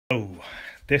Hello,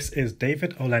 this is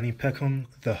David Olanipekun,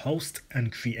 the host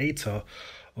and creator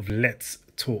of Let's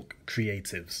Talk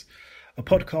Creatives, a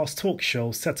podcast talk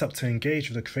show set up to engage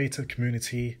with the creative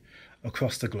community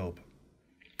across the globe.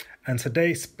 And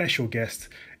today's special guest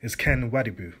is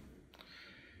Nwadiogbu.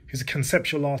 He's a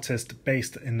conceptual artist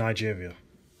based in Nigeria.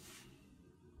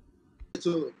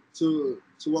 To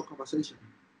what conversation?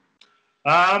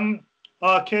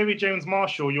 Kerry James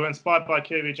Marshall. You're inspired by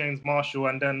Kerry James Marshall,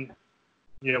 and then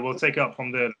we'll take it up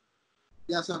from there.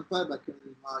 Yeah, so I'm inspired by Kerry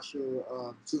James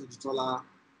Marshall, Tola,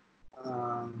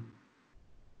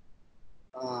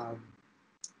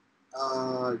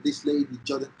 this lady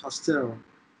Jordan Castell.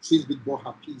 She's been bought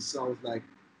her piece, so I was like,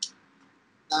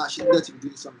 she needed to be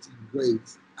doing something great,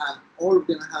 and all of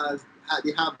them have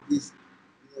this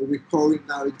recurring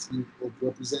narrative of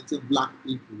representing Black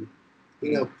people,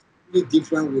 really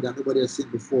different way that nobody has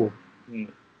seen before.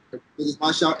 Because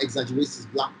Marshall exaggerates his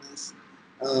blackness.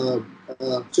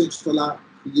 Tola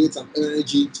creates an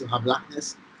energy to her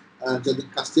blackness. Jordan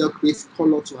Castell creates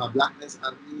color to her blackness,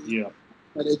 and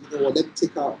let me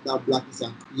take out that blackness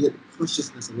and create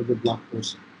consciousness of every Black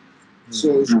person.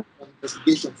 So it's an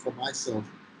investigation for myself,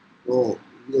 to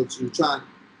try and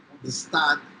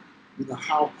understand,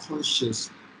 how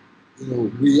conscious,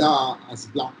 we are as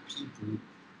Black people,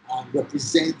 and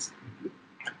represent an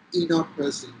inner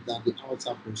person than the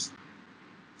outer person.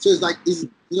 So it's like,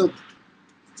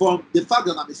 from the fact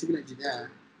that I'm a civil engineer,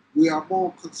 we are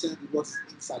more concerned with what's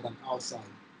inside than outside.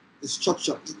 The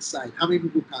structure inside. How many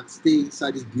people can stay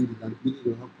inside this building and the building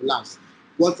will not collapse?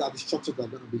 What are the structures that are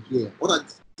going to be here? What are the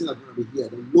things that are going to be here?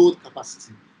 The load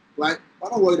capacity, right?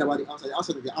 I'm not worried about the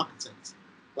outside of the architect,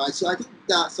 right? So I think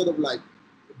that sort of like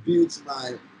builds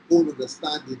my own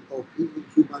understanding of even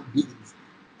human beings.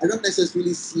 I don't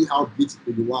necessarily see how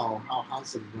beautiful you are or how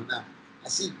handsome you are now. I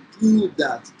see through all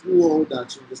that,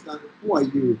 to understand who are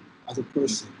you as a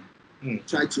person.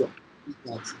 Try to put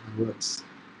that in my words.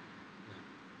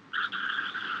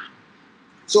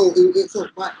 So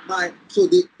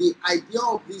the idea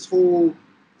of this whole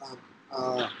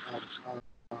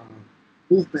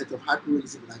movement of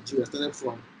hyperrealism in Nigeria started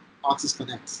from Artist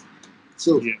Connect.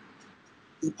 So in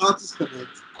Artist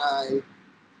Connect, I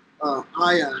and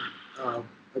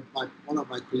one of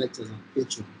my collectors and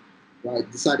patrons, right,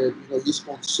 decided, you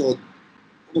sponsored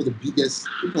one of the biggest,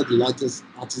 if not the largest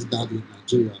artist gathering in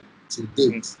Nigeria to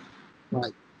date,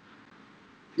 right?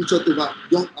 Featured over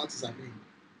young artists, I mean.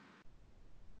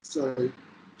 So it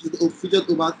featured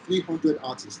over 300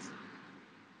 artists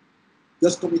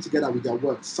just coming together with their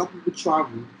work. Some people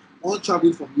traveled, one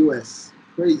traveling from US,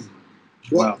 crazy.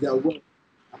 Brought their work.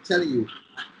 I'm telling you,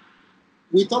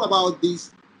 we thought about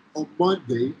this on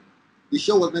Monday. The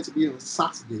show was meant to be on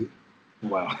Saturday.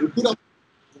 Wow. We put up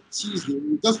on Tuesday.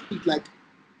 We just picked like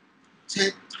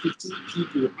 10, 15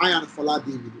 people. I and Fola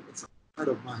David, it's a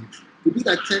friend of mine. We picked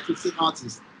like 10, 15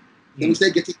 artists. Then we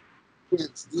started getting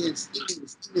DMs,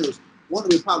 emails.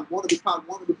 Want to be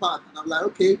part. And I'm like,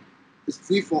 okay, it's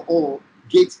free for all.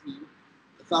 Gate fee,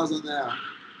 1,000 naira.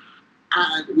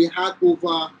 And we had more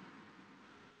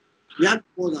than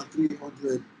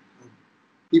 300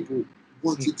 people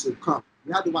wanted to come.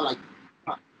 We had over like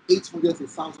 800 to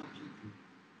 1,000 people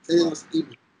sending us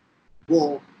emails.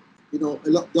 But,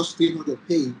 just 300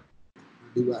 paid, and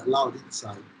they were allowed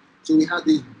inside. So we had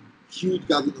this huge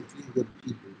gathering of 300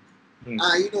 people. And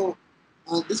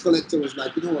this collector was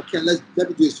like, Ken, let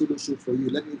me do a solo show for you.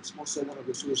 Let me sponsor one of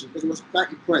your solo shows, because he was quite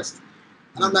impressed.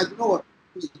 And I'm like,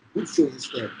 good show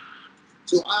instead.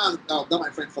 So I asked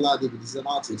my friend Fola David, he's an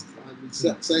artist, and we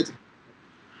said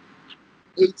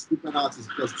 8 different artists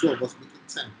plus 2 of us making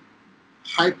 10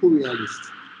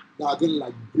 hyperrealists that are going to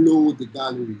like blow the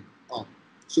gallery up.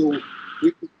 So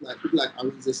we picked like people like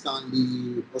Arinze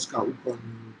Stanley, Oscar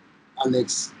Ukonu,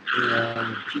 Alex,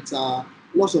 Peter,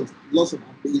 lots of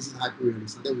amazing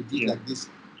hyperrealists, and then we did like this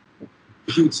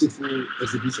beautiful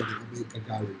exhibition in America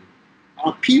Gallery.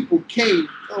 Our people came.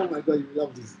 Oh my God, you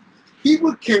love this.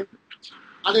 People came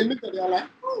and they looked at it, they were like,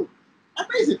 oh,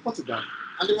 amazing photograph.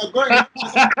 And they were going,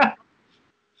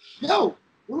 yo,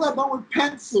 we were done with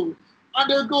pencil. And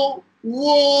they go,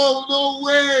 whoa, no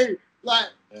way.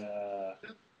 Like,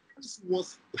 this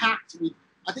was packed with,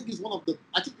 I think it's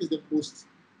the most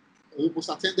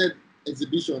attended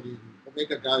exhibition in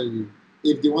Omega Gallery,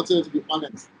 if they wanted to be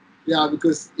honest. Yeah,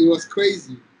 because it was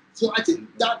crazy. So I think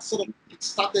that sort of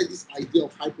started this idea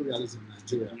of hyperrealism in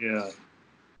Nigeria. Yeah.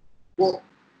 Well,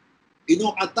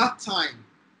 at that time,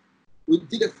 we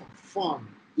did it for fun.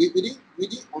 We didn't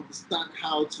understand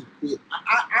how to create.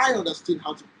 I understood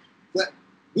how to, but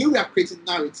we were creating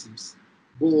narratives,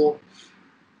 but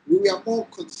we were more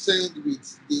concerned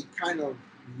with the kind of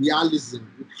realism,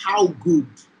 with how good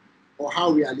or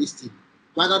how realistic,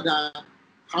 rather than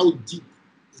how deep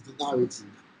is the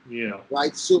narrative. Yeah.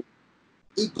 Right. So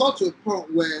it got to a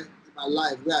point where in my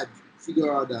life where I figured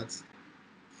out that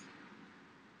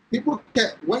people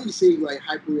care, when you say you are a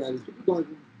hyperrealist, people don't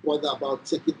even bother about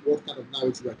checking what kind of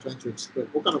narrative you're trying to express,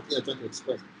 what kind of thing you're trying to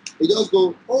express. They just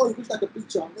go, oh, it looks like a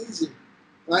picture, amazing.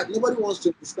 Right? Nobody wants to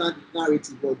understand the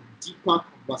narrative or deeper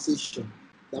conversation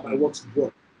that my works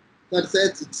brought. So I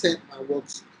decided to turn my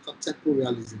works contemporary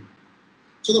realism.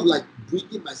 Sort of like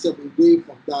bringing myself away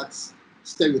from that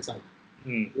stereotype,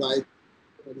 right?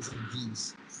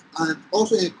 And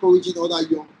also encouraging other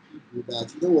young people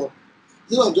that, you know what,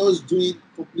 instead of just doing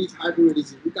complete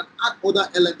hyperrealism, we can add other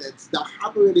elements that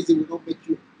hyperrealism will not make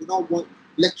you, will not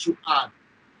let you add.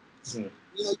 You know,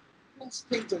 you don't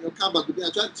paint on your canvas, but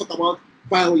you're trying to talk about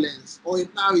violence or a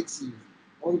narrative,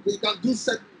 or you can do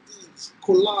certain things,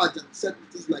 collage and certain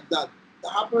things like that. The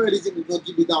hyperrealism will not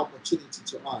give you that opportunity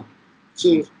to add.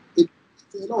 So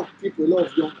a lot of people, a lot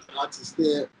of young artists,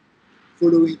 they're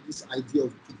following this idea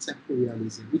of contemporary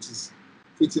realism, which is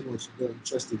pretty much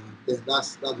interesting. And then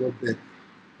that's what led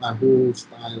my whole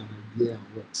style and idea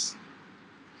and works.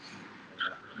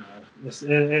 It's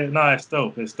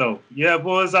dope. It's dope. Yeah,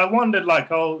 boys, I wondered,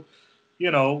 like, oh,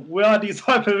 you know, where are these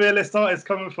hyper-realist artists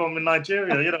coming from in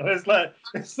Nigeria? You know, it's like,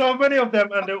 there's so many of them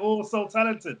and they're all so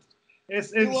talented.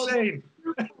 It's insane.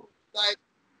 Like,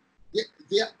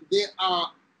 there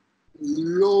are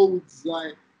loads,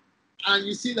 like, and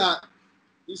you see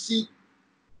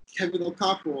Kevin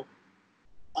Okafor,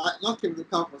 not Kevin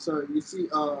Okafor, sorry, you see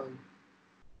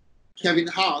Kevin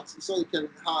Hart, you saw the Kevin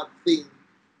Hart thing,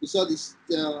 you saw this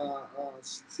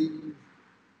Steve,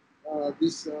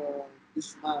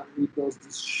 this man who does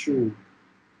this show,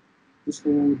 this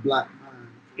old black man.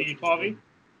 Steve Harvey?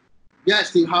 Yeah,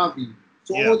 Steve Harvey.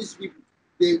 So all these people,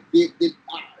 they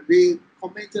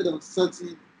commented on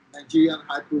certain Nigerian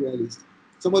hyperrealists.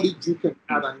 Somebody drew Kevin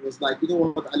Hart and he was like, you know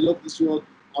what, I love this world,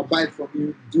 I'll buy it from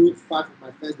you, do it 5 of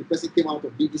my friends. The person came out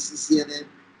of BBC, CNN.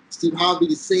 Steve Harvey,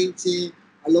 the same thing.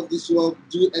 I love this world,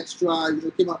 do extra, you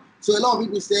know, came out. So a lot of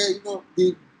people say,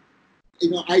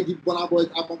 I did Burna Boy's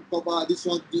album cover, this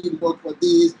one did work for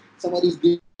this, somebody's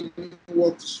giving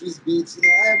work to Swiss Beats,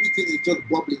 everything is just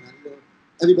bubbling, and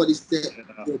everybody's there,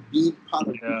 being part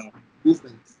of this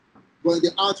movement. But in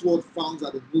the art world, founds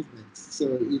are the movement.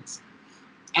 So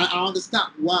I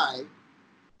understand why.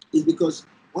 It's because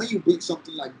when you bring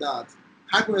something like that,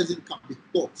 hyperrealism can be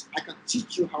taught. I can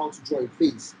teach you how to draw a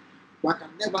face, but I can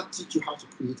never teach you how to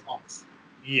create art.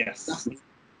 Yes. That's the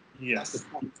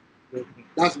point.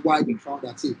 That's why they found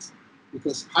at it.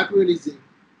 Because hyperrealism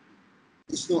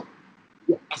is not,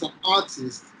 as an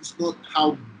artist, it's not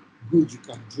how good you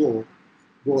can draw,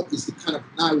 but it's the kind of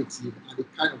narrative and the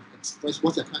kind of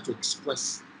what you're trying to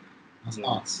express as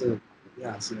art. So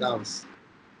that was.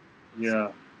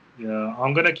 Yeah.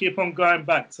 I'm gonna keep on going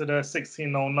back to the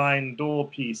 1609 door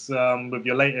piece with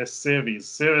your latest series.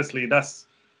 Seriously, that's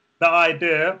that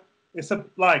idea. It's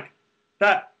like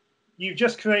that. You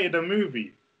just created a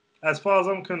movie. As far as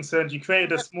I'm concerned, you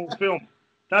created a small film.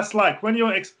 That's like when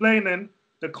you're explaining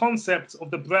the concept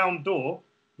of the brown door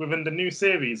within the new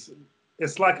series.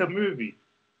 It's like a movie.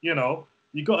 You know,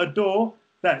 you got a door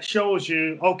that shows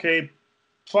you, okay,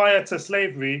 prior to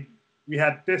slavery, we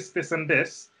had this, and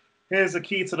this. Here's the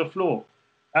key to the floor.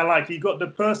 And like you got the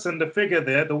person, the figure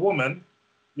there, the woman,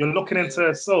 you're looking into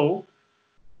her soul.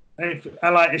 And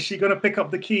like, is she gonna pick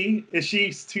up the key? Is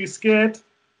she too scared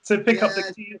to pick up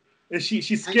the key? Is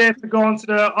she's scared to go into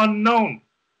the unknown?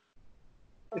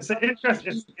 It's an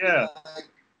interesting,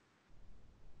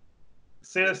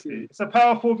 Seriously, it's a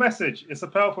powerful message. It's a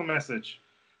powerful message.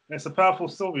 It's a powerful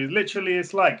story. Literally,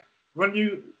 it's like when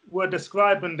you were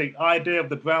describing the idea of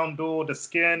the brown door, the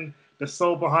skin, the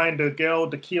soul behind the girl,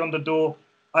 the key on the door.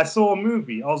 I saw a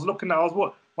movie.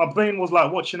 My brain was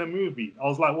like watching a movie. I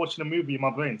was like watching a movie in my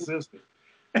brain. Seriously.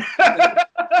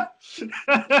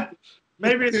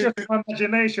 Maybe it's just my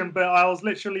imagination, but I was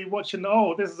literally watching.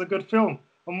 Oh, this is a good film.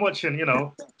 I'm watching.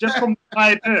 Just from the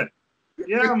idea.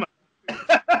 Yeah, man.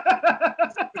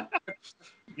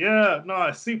 Yeah, no,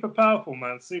 it's super powerful,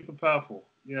 man. Super powerful.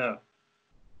 Yeah.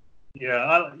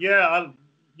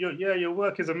 Your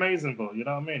work is amazing, bro. You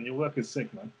know what I mean? Your work is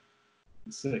sick, man.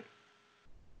 It's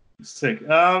sick.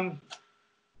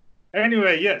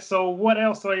 Anyway, so what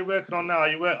else are you working on now?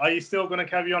 Are you still going to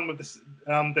carry on with this,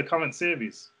 the current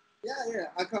series? Yeah,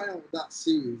 I carry on with that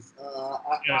series.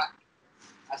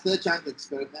 I started trying to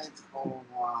experiment on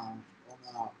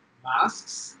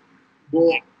masks,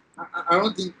 but I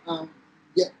don't think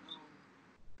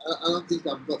I don't think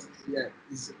I've gotten it yet.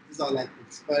 These are like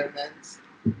experiments.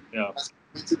 Yeah.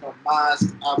 painting on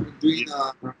masks. I've been doing.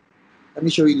 Let me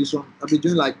show you this one. I've been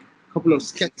doing like a couple of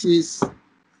sketches.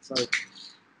 Sorry.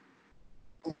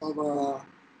 Of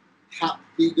hat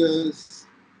figures.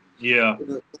 Yeah. You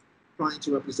know, trying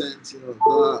to represent, you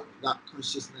know, that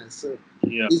consciousness. So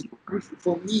it's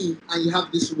for me, and you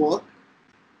have this work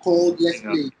called Let's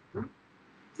Play.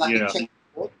 It's like a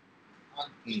chessboard, and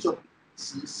each of the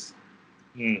pieces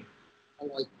are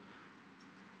like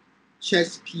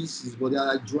chess pieces, but they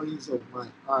are like drawings of my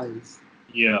eyes.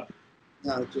 Yeah.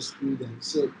 Yeah, just through them.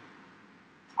 So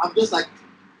I'm just like,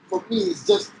 for me, it's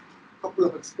just a couple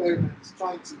of experiments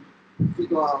trying to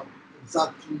figure out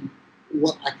exactly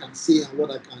what I can say and what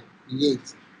I can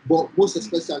create. But most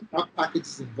especially, that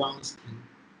packages in brown skin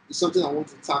is something I want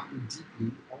to tackle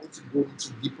deeply. I want to go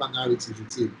into deeper narratives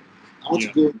with it. I want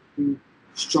to go into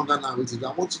stronger narratives.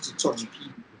 I want it to touch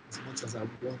people as much as I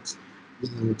want, you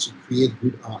know, to create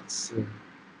good art. So,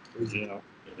 yeah.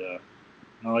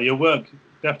 No, your work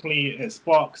definitely, it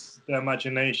sparks the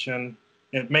imagination.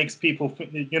 It makes people,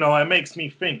 you know, it makes me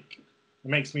think. It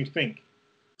makes me think.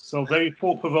 So very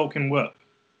thought-provoking work.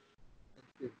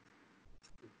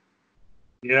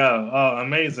 Yeah, oh,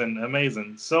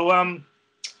 amazing. So,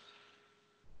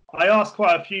 I asked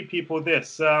quite a few people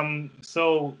this.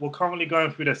 So we're currently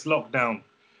going through this lockdown.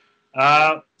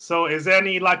 So is there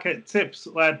any like tips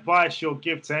or advice you'll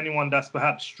give to anyone that's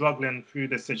perhaps struggling through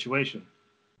this situation?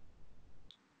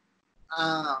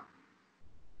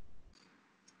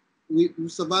 We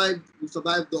survived. We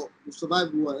survived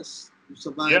worse. We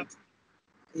survived.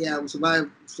 Yeah, we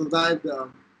survived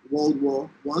World War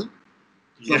One.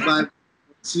 Survived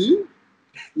two.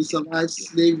 We survived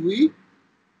slavery.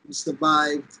 We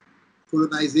survived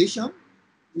colonization.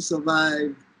 We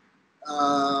survived.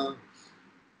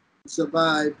 We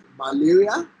survived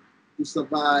malaria. We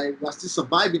survived. We're still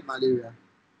surviving malaria.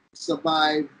 We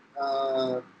survived.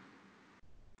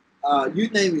 You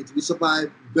name it. We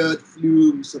survived bird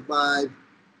flu. We survived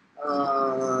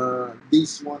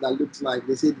this one that looked like,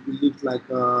 they said it looked like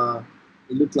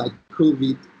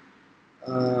COVID,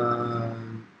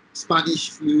 Spanish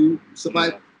flu.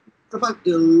 Survived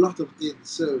a lot of things.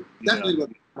 So definitely we'll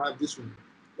survive this one.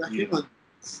 We're humans.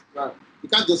 Right? You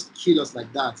can't just kill us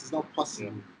like that. It's not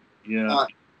possible.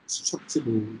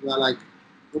 Destructible. We are like,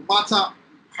 no matter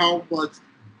how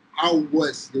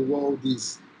worse the world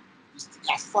is,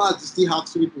 as far as you still have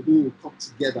two people who will come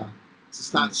together to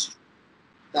stand strong,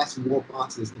 that's what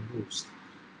matters the most.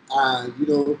 And, you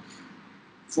know,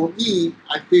 for me,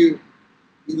 I feel,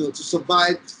 you know, to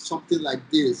survive something like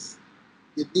this,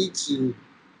 you need to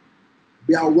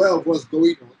be aware of what's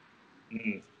going on.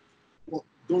 But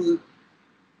don't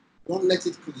let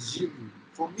it consume you.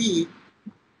 For me,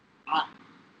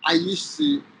 I used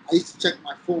to check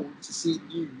my phone to see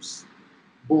news,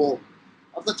 but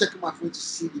after checking my phone to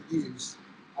see the news,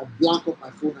 I blank up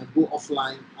my phone and go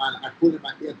offline, and I put in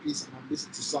my earpiece and I'm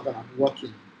listening to something and I'm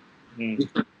working.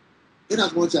 Because in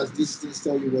as much as these things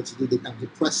tell you what to do, they can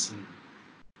depress you,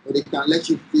 or they can let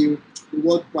you feel the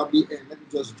world probably end. Let me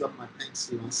just drop my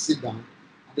pencil and sit down.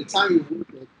 And the time you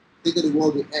work, thinking the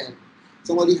world will end,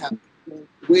 somebody has gone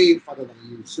way further than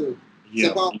you. So it's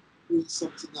about doing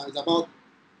something now. It's about,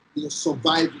 you know,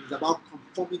 surviving. It's about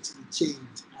conforming to the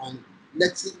change and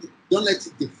don't let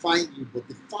it define you, but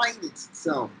define it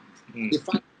itself.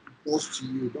 Define it goes to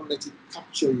you. Don't let it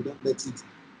capture you. Don't let it,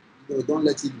 you know, don't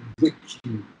let it break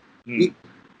you. Be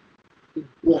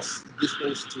boss in this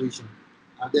whole situation,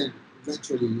 and then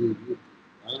eventually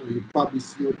you'll probably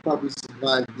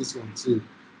survive this one too.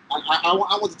 And I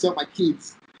want to tell my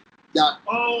kids that,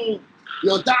 oh,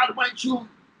 your dad went through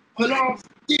a lot of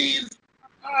things.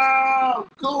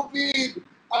 COVID.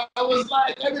 I was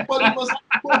like, everybody was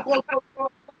like, go.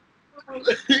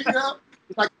 You know,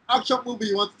 it's like an action movie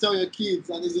you want to tell your kids,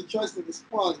 and it's interesting, it's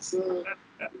fun. So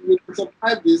we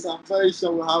survive this. I'm very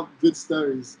sure we'll have good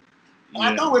stories.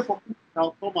 I can't wait for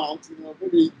people to come out. You know,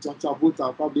 maybe John Travolta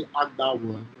will probably act that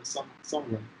one or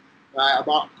someone, right,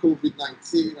 about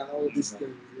COVID-19 and all these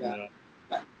things. I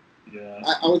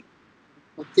was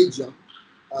Contagion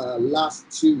last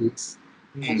 2 weeks,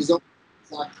 and it's all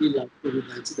exactly like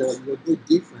COVID-19. There was no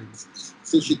difference.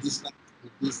 Social distancing,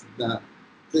 this and that.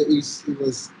 So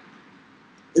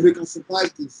if we can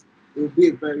survive this, it will be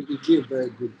a very good.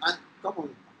 And come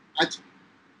on,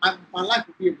 my life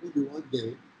will be a movie one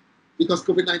day, because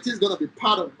COVID-19 is going to be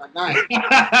part of my life.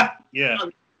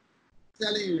 I'm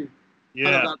telling you.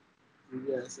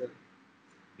 So.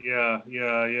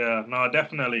 No,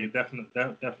 definitely.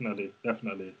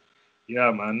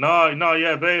 Yeah, man. No,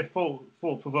 yeah, very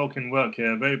thought-provoking work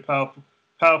here. Very powerful.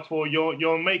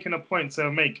 You're making a point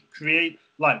to create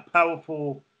like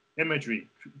powerful imagery,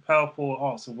 powerful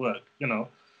arts of work, you know.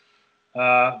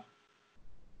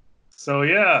 So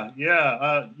yeah,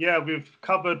 we've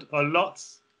covered a lot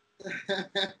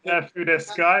through the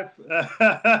Skype.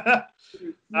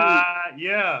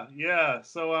 Yeah.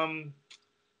 So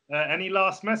any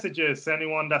last messages?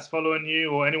 Anyone that's following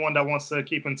you, or anyone that wants to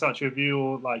keep in touch with you,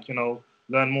 or like, you know,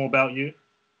 learn more about you?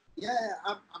 Yeah,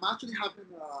 I'm actually having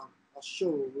a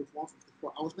show with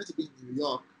 154. I was meant to be in New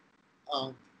York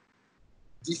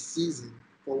this season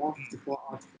for 154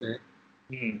 Art Fair.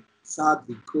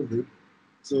 Sadly, COVID,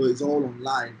 so it's all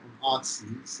online on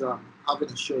Artsy. So I'm having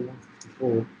a show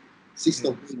 154, 6th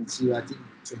of May to, I think,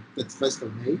 31st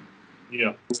of May.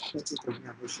 Yeah. 30th of May,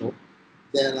 I'm not sure.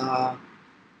 Then I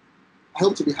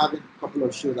hope to be having a couple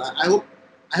of shows. I hope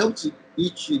to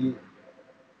literally.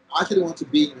 I actually want to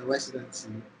be in a residency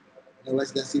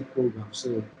program.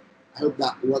 So I hope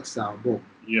that works out. But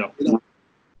yeah, you know,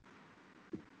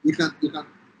 they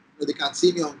can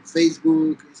see me on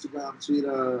Facebook, Instagram,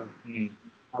 Twitter,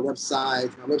 my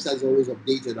website. My website is always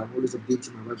updated. I'm always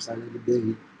updating my website every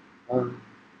day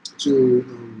to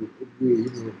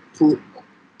put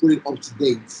it up to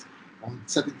date on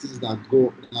certain things that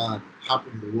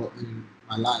happen in the world in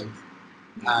my life.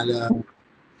 And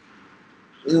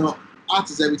art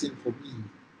is everything for me.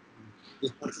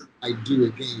 It's nothing I do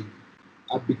again.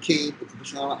 I became a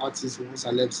professional artist once I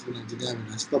left civil engineering.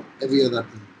 I stopped every other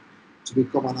thing to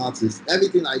become an artist.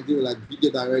 Everything I do, like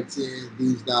video directing,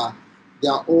 these, that, they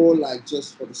are all like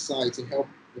just for the side to help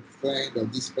a friend or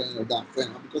this friend or that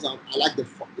friend. Because I like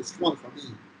it's fun for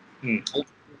me. I like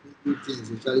new things,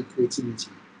 especially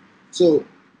creativity. So,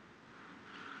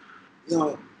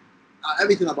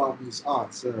 everything about me is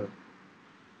art. So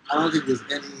I don't think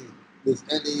there's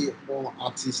any more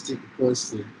artistic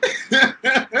person.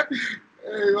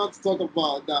 You want to talk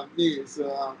about that me?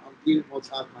 So I'm doing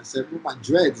much art myself. Even my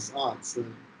dread is art. So.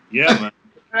 Yeah, man.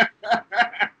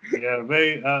 Yeah,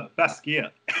 very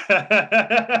Basquiat.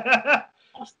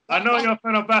 I know you're a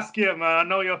fan of Basquiat, man. I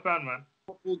know you're a fan, man.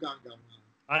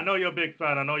 I know you're a big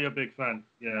fan. I know you're a big fan.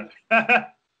 Yeah.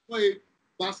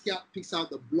 Basquiat picks out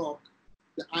the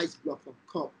ice block from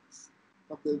cups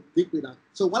of the liquid.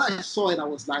 So when I saw it, I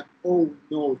was like, oh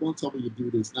no, don't tell me you do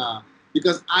this now.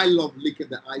 Because I love licking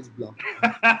the ice block.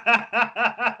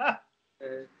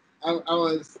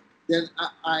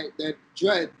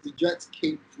 The dreads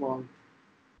came from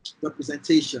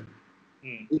representation.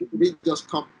 It didn't just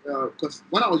come because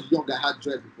when I was young, I had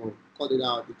dread before. They cut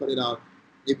it out,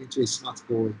 gave me to a smart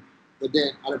boy. But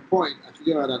then at a point, I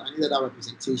figured out that I needed that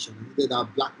representation. I needed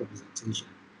that black representation,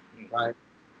 right?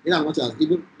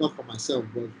 Even not for myself,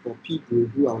 but for people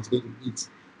who I was going to meet.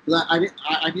 Because I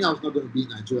knew I was not going to be in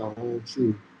Nigeria all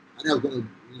through. I knew I was going to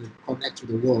connect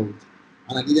with the world.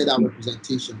 And I needed that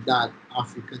representation, that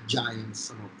African giant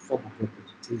form of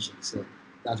representation. So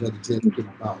that's what the dread came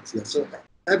about. Yeah. So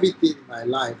everything in my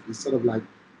life is sort of like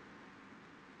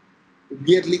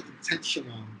weirdly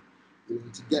intentional,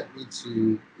 to get me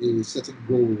to a certain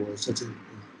goal or a certain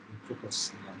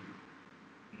focus in life.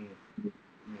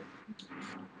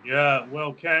 Yeah,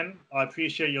 well, Ken, I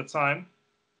appreciate your time.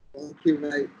 Thank you,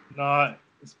 mate. No,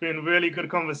 it's been really good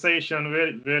conversation.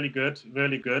 Really good.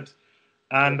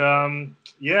 And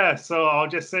so I'll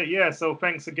just say, so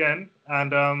thanks again,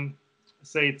 and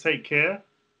say take care.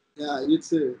 Yeah, you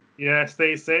too. Yeah,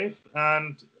 stay safe,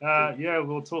 and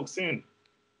we'll talk soon.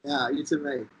 Yeah, you too,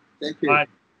 mate. Thank you.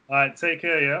 All right, take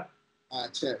care, yeah?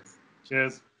 Cheers.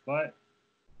 Cheers. Bye.